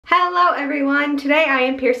Hello everyone, today I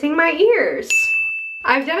am piercing my ears.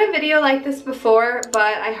 I've done a video like this before,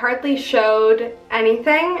 but I hardly showed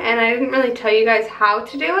anything and I didn't really tell you guys how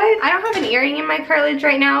to do it. I don't have an earring in my cartilage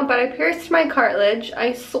right now, but I pierced my cartilage,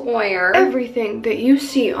 I swear. Everything that you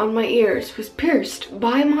see on my ears was pierced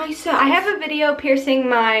by myself. I have a video piercing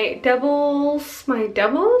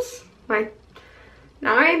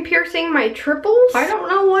now I am piercing my triples. I don't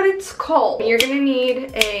know what it's called. You're gonna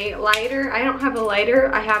need a lighter. I don't have a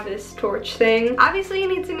lighter. I have this torch thing. Obviously you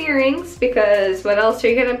need some earrings because what else are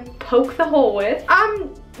you gonna poke the hole with?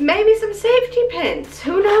 Maybe some safety pins.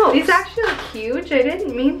 Who knows? These actually look huge. I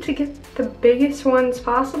didn't mean to get the biggest ones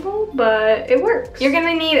possible, but it works. You're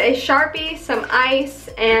gonna need a Sharpie, some ice,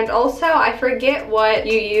 and also I forget what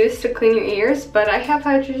you use to clean your ears, but I have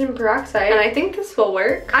hydrogen peroxide and I think this will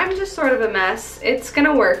work. I'm just sort of a mess. It's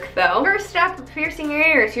gonna work though. First step of piercing your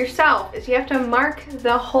ears yourself is you have to mark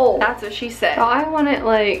the hole. That's what she said. So I want it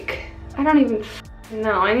like, I don't even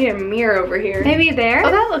no, I need a mirror over here. Maybe there?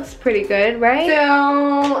 Oh, that looks pretty good, right?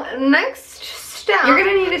 So, next step, you're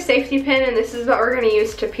gonna need a safety pin, and this is what we're gonna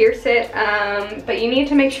use to pierce it, but you need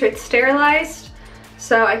to make sure it's sterilized.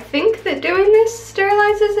 So I think that doing this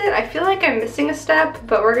sterilizes it. I feel like I'm missing a step,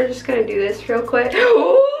 but we're just gonna do this real quick.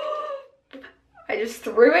 I just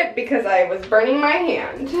threw it because I was burning my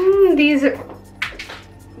hand.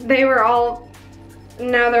 They were all,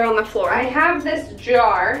 now they're on the floor. I have this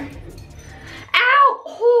jar. Ow!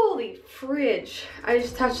 Holy fridge. I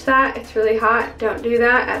just touched that. It's really hot. Don't do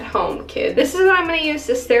that at home, kid. This is what I'm gonna use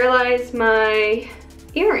to sterilize my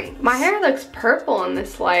earrings. My hair looks purple in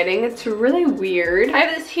this lighting. It's really weird. I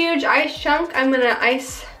have this huge ice chunk. I'm gonna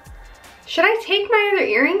ice. Should I take my other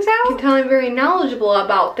earrings out? You can tell I'm very knowledgeable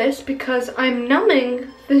about this because I'm numbing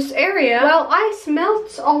this area while ice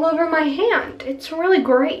melts all over my hand. It's really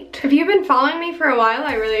great. If you've been following me for a while,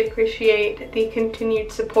 I really appreciate the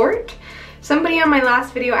continued support. Somebody on my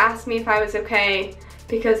last video asked me if I was okay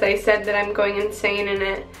because I said that I'm going insane in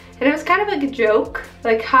it. And it was kind of like a joke,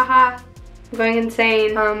 like haha, I'm going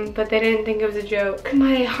insane, but they didn't think it was a joke.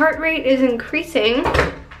 My heart rate is increasing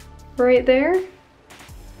right there,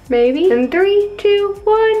 maybe. In 3, 2,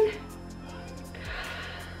 1.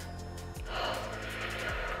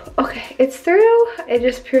 Okay, it's through. It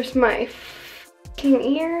just pierced my fucking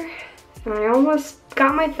ear. And I almost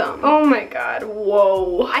got my thumb. Oh my god,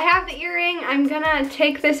 whoa. I have the earring. I'm gonna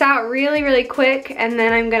take this out really, really quick and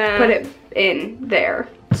then I'm gonna put it in there.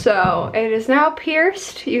 So it is now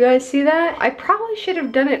pierced. You guys see that? I probably should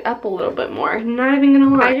have done it up a little bit more. Not even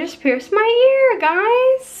gonna lie. I just pierced my ear,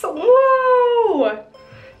 guys. Whoa.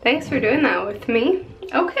 Thanks for doing that with me.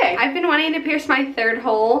 Okay, I've been wanting to pierce my third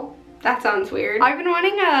hole. That sounds weird. I've been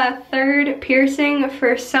wanting a third piercing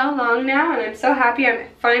for so long now, and I'm so happy I'm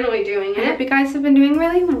finally doing it. I hope you guys have been doing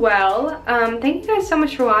really well. Thank you guys so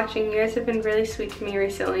much for watching. You guys have been really sweet to me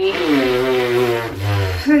recently.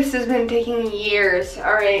 This has been taking years.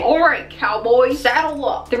 All right, cowboy, saddle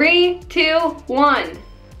up. 3, 2, 1.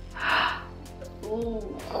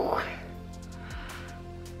 Ooh.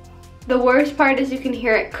 The worst part is you can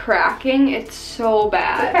hear it cracking. It's so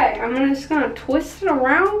bad. Okay, I'm just gonna twist it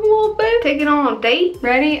around a little bit. Take it on a date.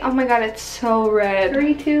 Ready? Oh my god, it's so red.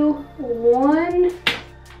 3, 2, 1.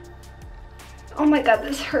 Oh my god,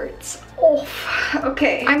 this hurts. Oh,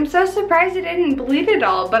 okay. I'm so surprised it didn't bleed at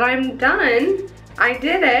all, but I'm done. I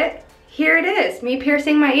did it. Here it is, me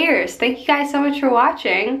piercing my ears. Thank you guys so much for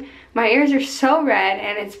watching. My ears are so red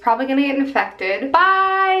and it's probably gonna get infected.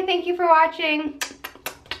 Bye, thank you for watching.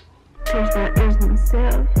 Pierce my ears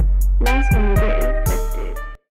myself. Last one.